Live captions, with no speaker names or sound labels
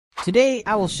Today,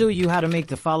 I will show you how to make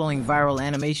the following viral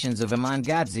animations of Iman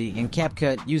Gadzhi in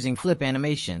CapCut using flip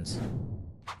animations.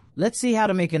 Let's see how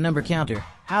to make a number counter,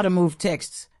 how to move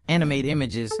texts, animate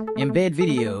images, embed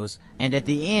videos, and at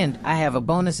the end, I have a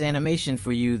bonus animation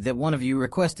for you that one of you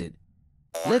requested.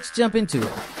 Let's jump into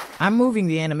it. I'm moving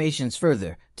the animations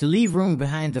further to leave room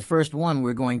behind the first one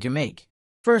we're going to make.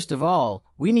 First of all,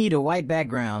 we need a white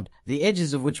background, the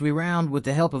edges of which we round with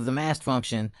the help of the mask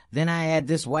function. Then I add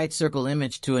this white circle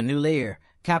image to a new layer,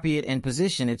 copy it and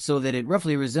position it so that it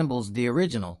roughly resembles the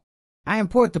original. I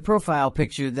import the profile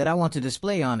picture that I want to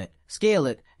display on it, scale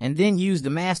it, and then use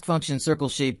the mask function circle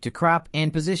shape to crop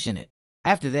and position it.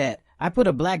 After that, I put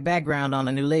a black background on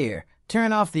a new layer,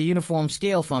 turn off the uniform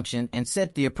scale function and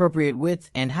set the appropriate width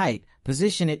and height,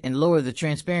 position it and lower the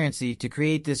transparency to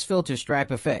create this filter stripe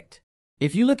effect.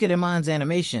 If you look at Iman's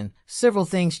animation, several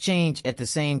things change at the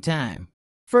same time.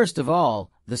 First of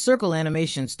all, the circle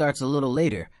animation starts a little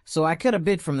later, so I cut a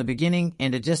bit from the beginning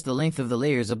and adjust the length of the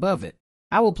layers above it.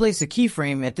 I will place a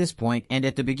keyframe at this point, and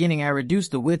at the beginning I reduce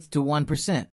the width to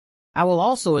 1%. I will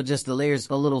also adjust the layers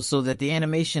a little so that the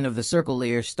animation of the circle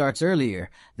layer starts earlier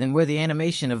than where the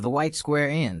animation of the white square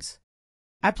ends.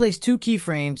 I place 2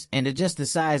 keyframes and adjust the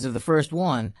size of the first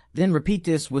one, then repeat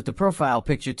this with the profile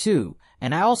picture too,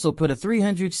 and I also put a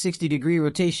 360-degree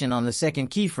rotation on the second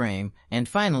keyframe, and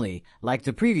finally, like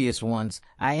the previous ones,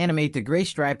 I animate the gray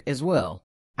stripe as well.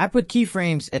 I put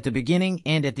keyframes at the beginning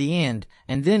and at the end,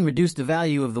 and then reduce the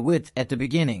value of the width at the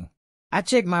beginning. I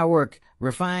check my work,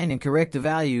 refine and correct the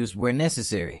values where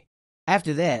necessary.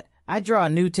 After that, I draw a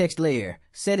new text layer,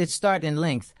 set its start and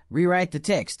length, rewrite the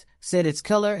text, set its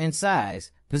color and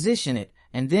size, position it,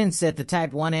 and then set the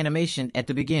type 1 animation at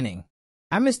the beginning.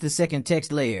 I missed the second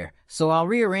text layer, so I'll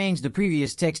rearrange the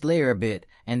previous text layer a bit,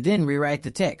 and then rewrite the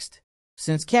text.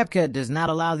 Since CapCut does not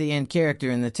allow the end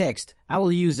character in the text, I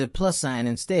will use a plus sign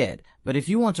instead, but if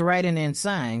you want to write an end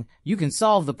sign, you can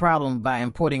solve the problem by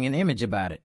importing an image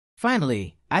about it.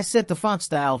 Finally, I set the font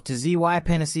style to ZY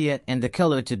Panacea and the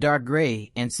color to dark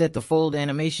gray and set the fold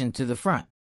animation to the front.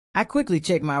 I quickly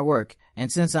check my work,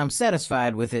 and since I'm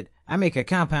satisfied with it, I make a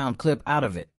compound clip out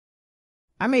of it.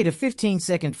 I made a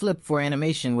 15-second flip for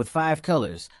animation with 5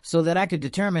 colors so that I could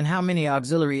determine how many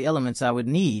auxiliary elements I would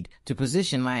need to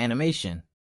position my animation.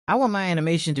 I want my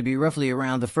animation to be roughly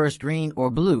around the first green or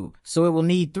blue, so it will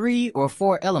need 3 or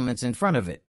 4 elements in front of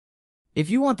it. If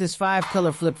you want this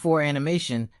 5-color flip 4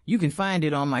 animation, you can find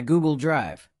it on my Google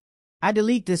Drive. I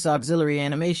delete this auxiliary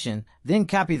animation, then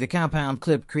copy the compound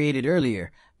clip created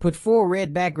earlier, put 4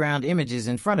 red background images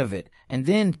in front of it, and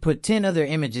then put 10 other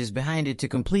images behind it to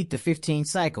complete the 15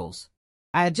 cycles.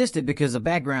 I adjust it because a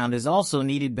background is also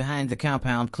needed behind the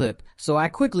compound clip, so I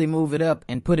quickly move it up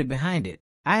and put it behind it.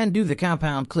 I undo the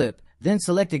compound clip, then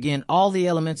select again all the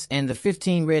elements and the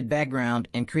 15 red background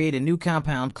and create a new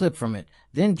compound clip from it,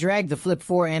 then drag the flip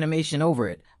 4 animation over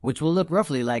it, which will look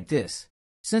roughly like this.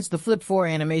 Since the flip 4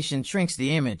 animation shrinks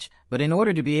the image, but in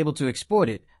order to be able to export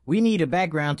it, we need a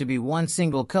background to be one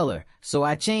single color, so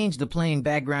I change the plain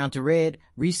background to red,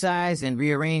 resize and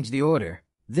rearrange the order.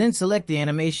 Then select the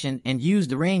animation and use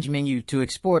the range menu to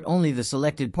export only the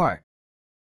selected part.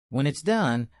 When it's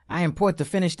done, I import the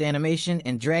finished animation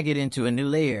and drag it into a new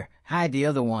layer, hide the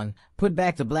other one, put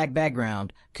back the black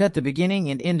background, cut the beginning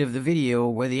and end of the video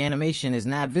where the animation is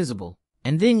not visible,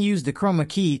 and then use the chroma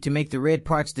key to make the red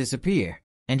parts disappear.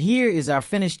 And here is our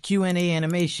finished Q&A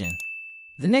animation.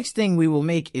 The next thing we will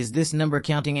make is this number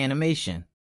counting animation.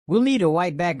 We'll need a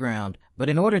white background, but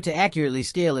in order to accurately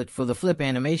scale it for the flip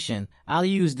animation, I'll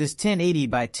use this 1080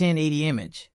 by 1080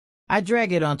 image. I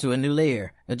drag it onto a new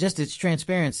layer, adjust its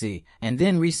transparency, and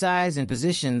then resize and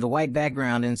position the white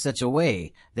background in such a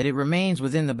way that it remains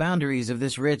within the boundaries of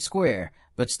this red square,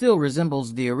 but still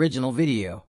resembles the original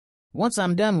video. Once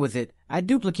I'm done with it, I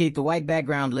duplicate the white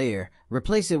background layer,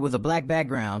 replace it with a black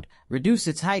background, reduce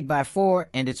its height by 4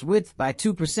 and its width by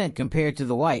 2% compared to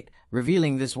the white,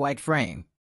 revealing this white frame.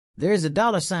 There is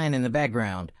a $sign in the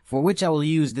background, for which I will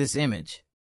use this image.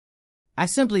 I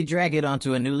simply drag it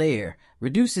onto a new layer,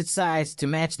 reduce its size to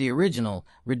match the original,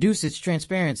 reduce its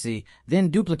transparency, then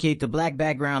duplicate the black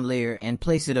background layer and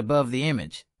place it above the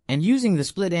image. And using the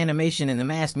split animation in the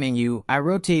mask menu, I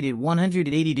rotate it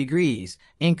 180 degrees,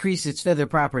 increase its feather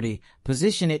property,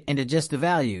 position it and adjust the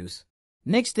values.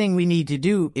 Next thing we need to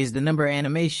do is the number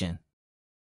animation.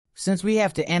 Since we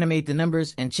have to animate the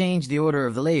numbers and change the order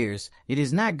of the layers, it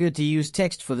is not good to use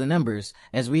text for the numbers,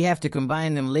 as we have to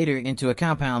combine them later into a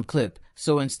compound clip,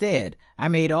 so instead, I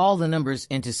made all the numbers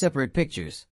into separate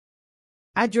pictures.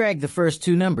 I drag the first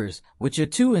 2 numbers, which are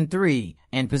 2 and 3,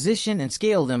 and position and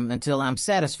scale them until I'm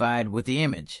satisfied with the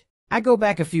image. I go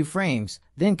back a few frames,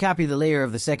 then copy the layer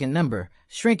of the second number,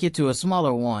 shrink it to a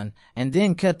smaller one, and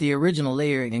then cut the original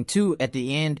layer in two at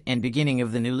the end and beginning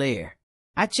of the new layer.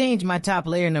 I change my top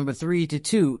layer number 3 to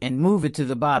 2 and move it to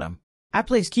the bottom. I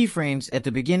place keyframes at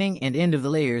the beginning and end of the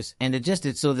layers and adjust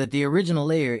it so that the original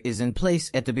layer is in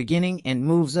place at the beginning and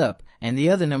moves up, and the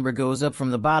other number goes up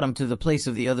from the bottom to the place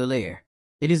of the other layer.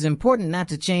 It is important not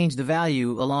to change the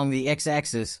value along the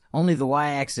x-axis, only the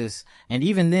y-axis, and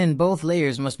even then both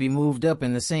layers must be moved up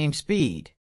in the same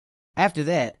speed. After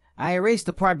that, I erase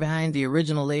the part behind the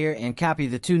original layer and copy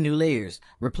the two new layers,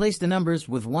 replace the numbers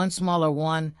with one smaller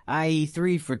one, i.e.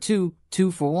 3 for 2,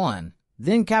 2 for 1.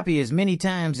 Then copy as many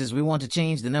times as we want to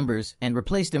change the numbers and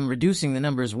replace them, reducing the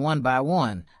numbers one by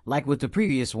one, like with the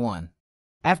previous one.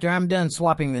 After I'm done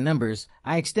swapping the numbers,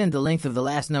 I extend the length of the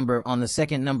last number on the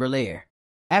second number layer.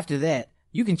 After that,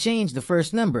 you can change the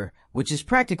first number, which is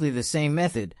practically the same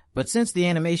method, but since the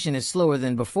animation is slower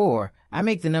than before, I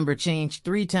make the number change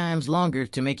 3 times longer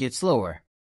to make it slower.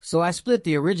 So I split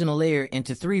the original layer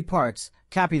into 3 parts,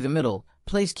 copy the middle,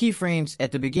 place keyframes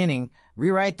at the beginning,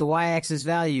 rewrite the y-axis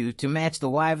value to match the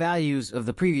y values of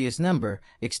the previous number,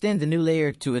 extend the new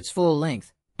layer to its full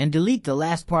length, and delete the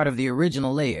last part of the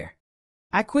original layer.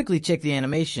 I quickly check the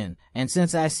animation, and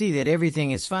since I see that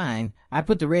everything is fine, I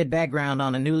put the red background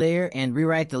on a new layer and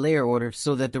rewrite the layer order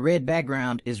so that the red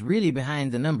background is really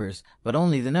behind the numbers, but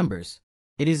only the numbers.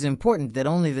 It is important that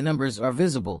only the numbers are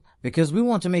visible, because we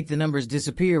want to make the numbers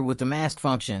disappear with the mask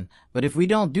function, but if we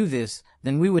don't do this,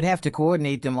 then we would have to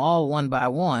coordinate them all one by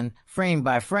one, frame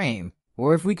by frame,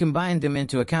 or if we combined them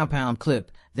into a compound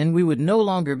clip, then we would no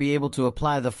longer be able to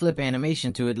apply the flip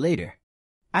animation to it later.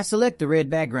 I select the red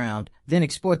background, then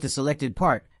export the selected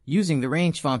part, using the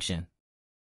range function.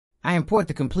 I import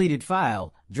the completed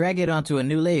file, drag it onto a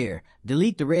new layer,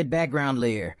 delete the red background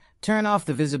layer, turn off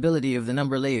the visibility of the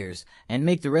number layers, and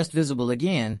make the rest visible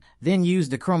again, then use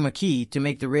the chroma key to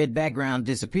make the red background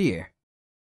disappear.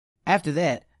 After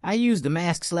that, I use the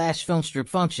mask/film strip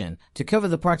function to cover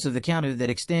the parts of the counter that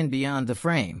extend beyond the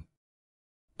frame.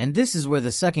 And this is where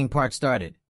the sucking part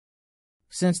started.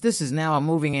 Since this is now a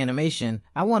moving animation,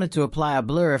 I wanted to apply a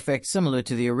blur effect similar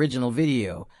to the original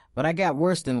video, but I got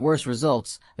worse and worse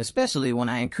results, especially when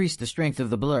I increased the strength of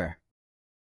the blur.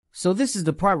 So this is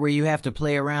the part where you have to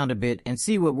play around a bit and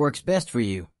see what works best for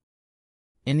you.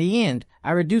 In the end,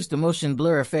 I reduced the motion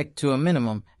blur effect to a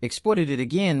minimum, exported it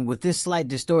again with this slight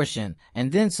distortion,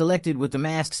 and then selected with the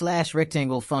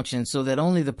mask/rectangle function so that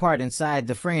only the part inside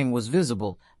the frame was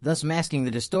visible, thus masking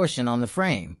the distortion on the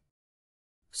frame.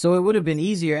 So it would have been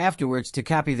easier afterwards to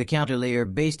copy the counter layer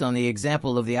based on the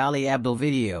example of the Ali Abdul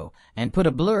video and put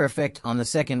a blur effect on the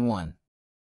second one.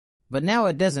 But now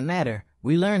it doesn't matter,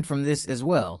 we learned from this as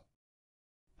well.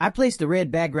 I place the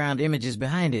red background images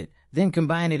behind it, then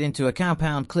combine it into a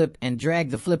compound clip and drag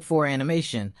the flip 4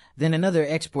 animation, then another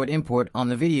export-import on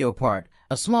the video part,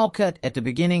 a small cut at the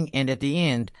beginning and at the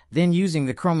end, then using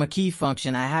the chroma key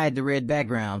function I hide the red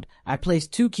background. I place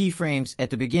 2 keyframes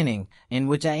at the beginning, in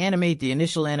which I animate the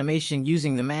initial animation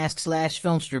using the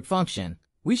mask/film strip function.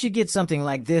 We should get something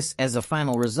like this as a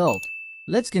final result.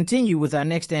 Let's continue with our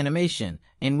next animation,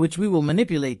 in which we will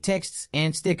manipulate texts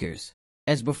and stickers.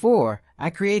 As before, I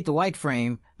create the white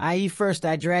frame, i.e. first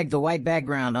I drag the white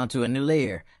background onto a new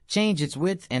layer, change its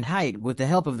width and height with the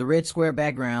help of the red square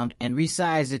background and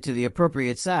resize it to the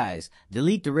appropriate size,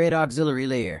 delete the red auxiliary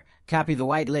layer, copy the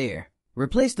white layer.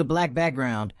 Replace the black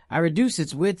background, I reduce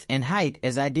its width and height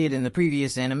as I did in the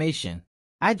previous animation.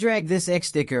 I drag this X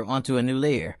sticker onto a new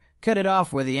layer, cut it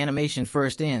off where the animation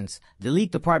first ends,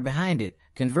 delete the part behind it,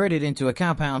 convert it into a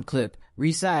compound clip,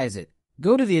 resize it.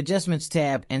 Go to the Adjustments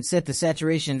tab and set the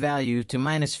saturation value to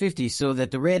 -50 so that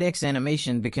the red X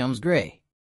animation becomes gray.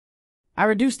 I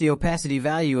reduce the opacity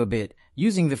value a bit.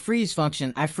 Using the freeze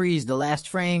function, I freeze the last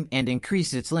frame and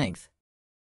increase its length.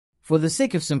 For the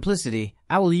sake of simplicity,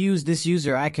 I will use this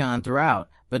user icon throughout,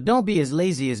 but don't be as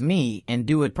lazy as me and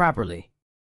do it properly.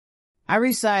 I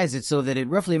resize it so that it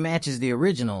roughly matches the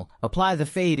original, apply the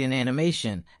fade in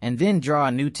animation, and then draw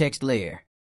a new text layer.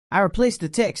 I replace the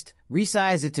text,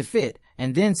 resize it to fit,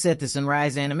 and then set the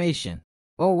sunrise animation.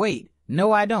 Oh wait,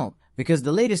 no I don't, because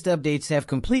the latest updates have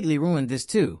completely ruined this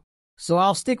too. So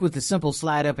I'll stick with the simple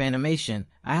slide up animation.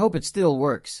 I hope it still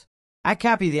works. I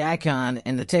copy the icon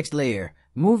and the text layer,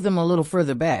 move them a little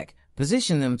further back,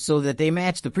 position them so that they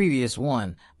match the previous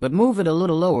one, but move it a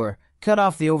little lower, cut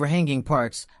off the overhanging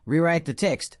parts, rewrite the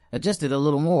text, adjust it a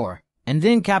little more, and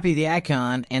then copy the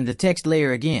icon and the text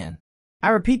layer again. I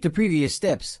repeat the previous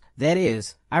steps, that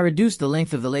is, I reduce the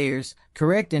length of the layers,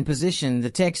 correct and position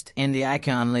the text and the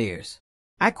icon layers.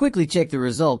 I quickly check the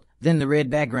result, then the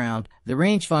red background, the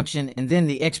range function, and then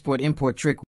the export-import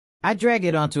trick. I drag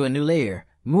it onto a new layer,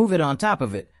 move it on top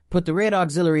of it, put the red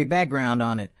auxiliary background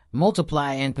on it,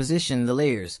 multiply and position the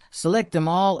layers, select them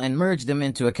all and merge them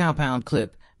into a compound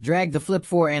clip, drag the flip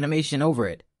 4 animation over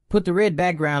it, put the red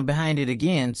background behind it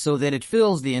again so that it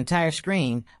fills the entire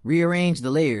screen, rearrange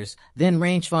the layers, then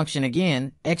range function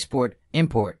again, export,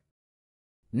 import.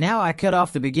 Now I cut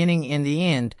off the beginning and the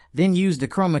end, then use the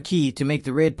chroma key to make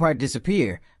the red part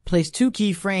disappear, place 2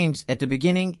 keyframes at the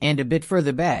beginning and a bit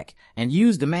further back, and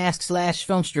use the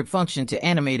mask/film strip function to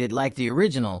animate it like the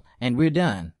original, and we're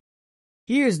done.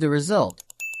 Here's the result.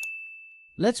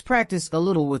 Let's practice a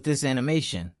little with this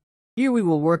animation. Here we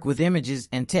will work with images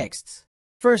and texts.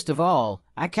 First of all,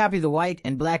 I copy the white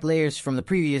and black layers from the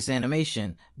previous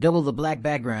animation, double the black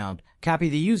background, copy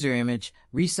the user image,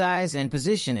 resize and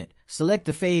position it, select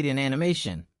the fade in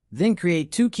animation, then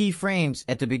create 2 keyframes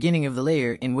at the beginning of the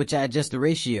layer in which I adjust the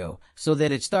ratio, so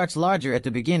that it starts larger at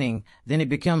the beginning, then it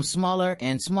becomes smaller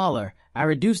and smaller. I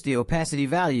reduce the opacity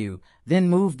value, then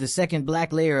move the second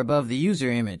black layer above the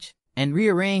user image, and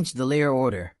rearrange the layer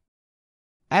order.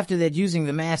 After that, using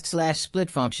the mask/split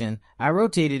function, I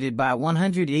rotated it by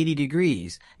 180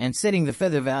 degrees and setting the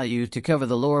feather value to cover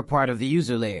the lower part of the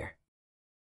user layer.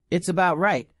 It's about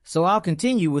right, so I'll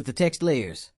continue with the text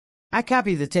layers. I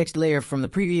copy the text layer from the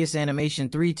previous animation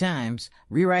 3 times,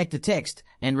 rewrite the text,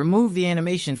 and remove the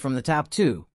animation from the top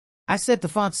 2. I set the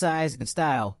font size and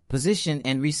style, position,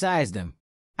 and resize them.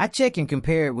 I check and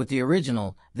compare it with the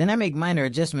original, then I make minor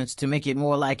adjustments to make it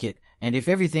more like it, and if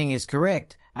everything is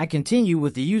correct, I continue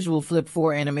with the usual flip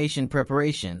 4 animation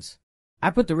preparations. I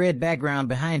put the red background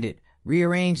behind it,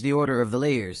 rearrange the order of the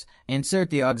layers, insert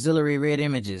the auxiliary red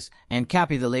images, and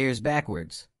copy the layers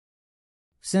backwards.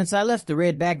 Since I left the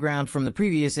red background from the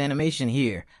previous animation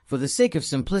here, for the sake of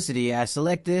simplicity I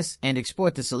select this and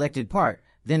export the selected part,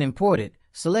 then import it,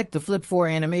 select the flip 4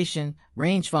 animation,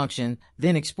 range function,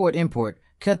 then export import,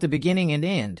 cut the beginning and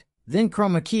end, then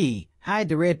chroma key, hide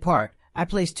the red part. I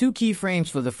place 2 keyframes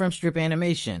for the film strip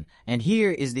animation, and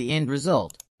here is the end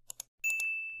result.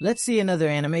 Let's see another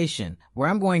animation, where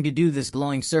I'm going to do this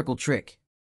glowing circle trick.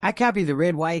 I copy the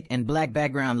red, white, and black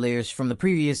background layers from the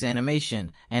previous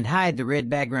animation, and hide the red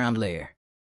background layer.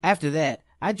 After that,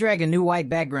 I drag a new white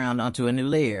background onto a new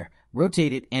layer,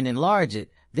 rotate it and enlarge it,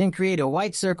 then create a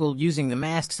white circle using the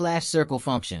mask/circle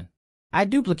function. I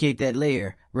duplicate that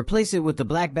layer, replace it with the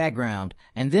black background,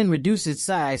 and then reduce its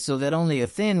size so that only a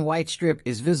thin white strip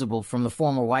is visible from the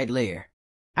former white layer.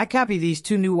 I copy these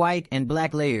 2 new white and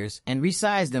black layers and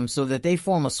resize them so that they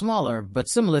form a smaller but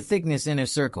similar thickness inner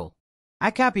circle.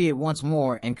 I copy it once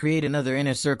more and create another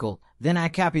inner circle, then I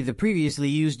copy the previously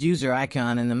used user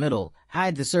icon in the middle,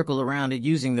 hide the circle around it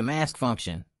using the mask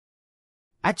function.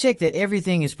 I check that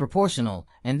everything is proportional,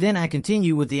 and then I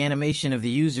continue with the animation of the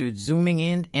user zooming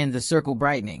in and the circle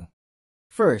brightening.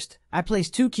 First, I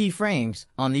place 2 keyframes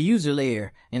on the user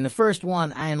layer. In the first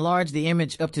one, I enlarge the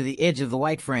image up to the edge of the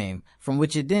white frame, from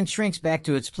which it then shrinks back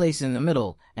to its place in the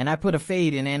middle, and I put a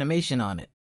fade in animation on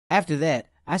it. After that,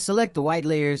 I select the white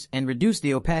layers and reduce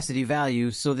the opacity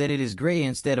value so that it is gray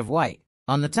instead of white.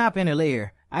 On the top inner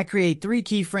layer, I create 3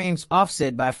 keyframes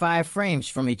offset by 5 frames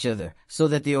from each other, so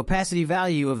that the opacity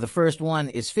value of the first one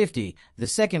is 50, the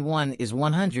second one is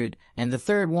 100, and the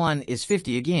third one is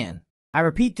 50 again. I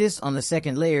repeat this on the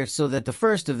second layer so that the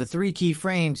first of the 3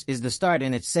 keyframes is the start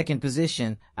in its second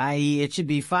position, i.e. it should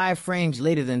be 5 frames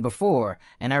later than before,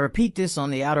 and I repeat this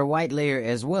on the outer white layer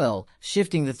as well,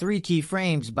 shifting the 3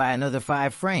 keyframes by another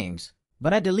 5 frames.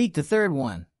 But I delete the third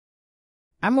one.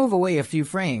 I move away a few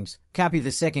frames, copy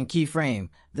the second keyframe,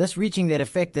 thus reaching that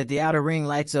effect that the outer ring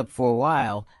lights up for a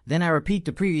while, then I repeat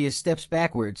the previous steps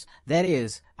backwards, that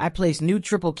is, I place new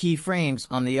triple keyframes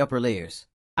on the upper layers.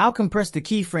 I'll compress the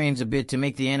keyframes a bit to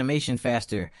make the animation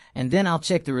faster, and then I'll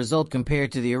check the result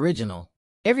compared to the original.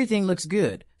 Everything looks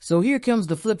good, so here comes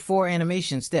the flip 4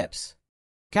 animation steps.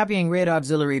 Copying red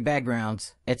auxiliary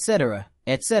backgrounds, etc.,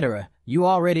 etc. You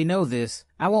already know this,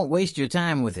 I won't waste your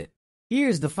time with it.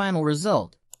 Here's the final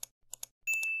result.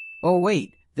 Oh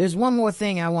wait, there's one more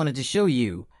thing I wanted to show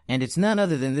you, and it's none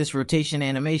other than this rotation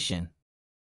animation.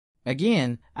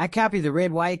 Again, I copy the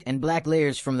red, white, and black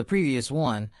layers from the previous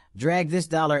one, drag this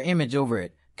dollar image over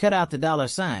it, cut out the dollar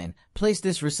sign, place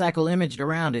this recycle image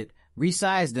around it,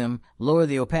 resize them, lower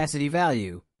the opacity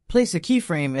value. Place a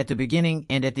keyframe at the beginning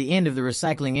and at the end of the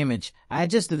recycling image. I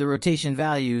adjusted the rotation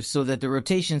value so that the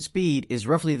rotation speed is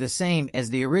roughly the same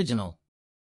as the original.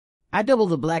 I double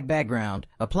the black background,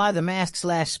 apply the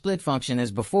mask/split function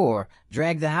as before,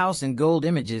 drag the house and gold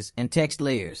images and text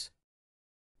layers.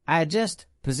 I adjust,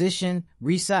 position,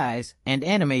 resize, and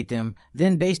animate them.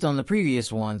 Then based on the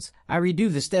previous ones, I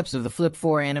redo the steps of the Flip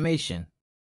 4 animation.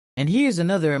 And here's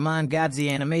another Iman Gadzhi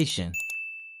animation.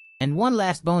 And one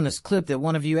last bonus clip that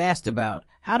one of you asked about,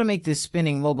 how to make this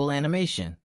spinning mobile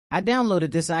animation. I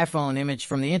downloaded this iPhone image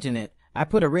from the internet. I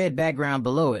put a red background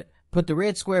below it, put the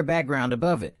red square background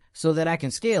above it, so that I can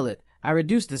scale it. I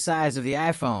reduced the size of the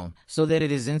iPhone, so that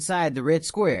it is inside the red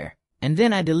square. And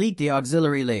then I delete the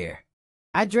auxiliary layer.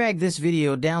 I drag this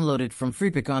video downloaded from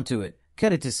FreePic onto it,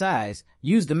 cut it to size,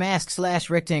 use the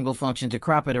mask/rectangle function to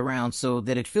crop it around so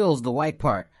that it fills the white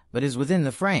part, but is within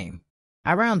the frame.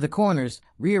 I round the corners,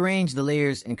 rearrange the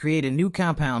layers, and create a new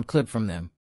compound clip from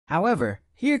them. However,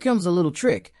 here comes a little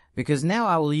trick, because now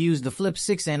I will use the Flip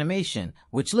 6 animation,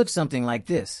 which looks something like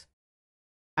this.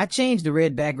 I change the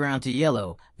red background to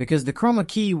yellow, because the chroma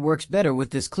key works better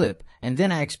with this clip, and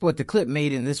then I export the clip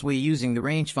made in this way using the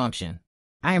range function.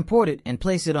 I import it and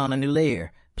place it on a new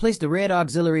layer, place the red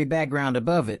auxiliary background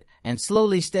above it, and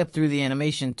slowly step through the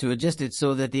animation to adjust it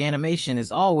so that the animation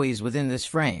is always within this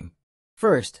frame.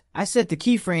 First, I set the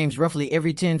keyframes roughly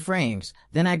every 10 frames,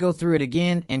 then I go through it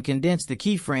again and condense the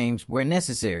keyframes where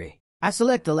necessary. I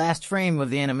select the last frame of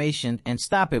the animation and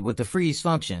stop it with the freeze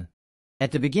function.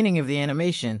 At the beginning of the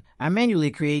animation, I manually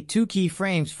create 2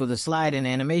 keyframes for the slide in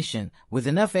animation with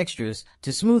enough extras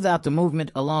to smooth out the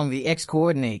movement along the X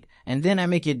coordinate, and then I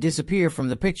make it disappear from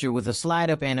the picture with a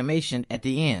slide up animation at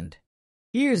the end.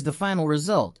 Here's the final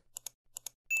result.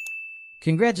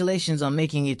 Congratulations on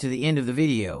making it to the end of the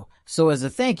video. So as a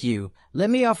thank you, let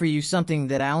me offer you something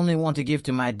that I only want to give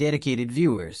to my dedicated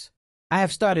viewers. I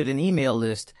have started an email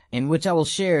list in which I will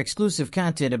share exclusive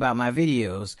content about my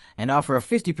videos and offer a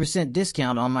 50%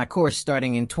 discount on my course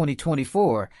starting in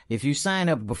 2024 if you sign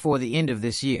up before the end of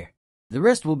this year. The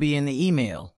rest will be in the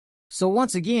email. So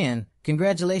once again,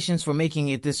 congratulations for making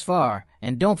it this far,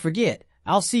 and don't forget,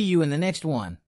 I'll see you in the next one.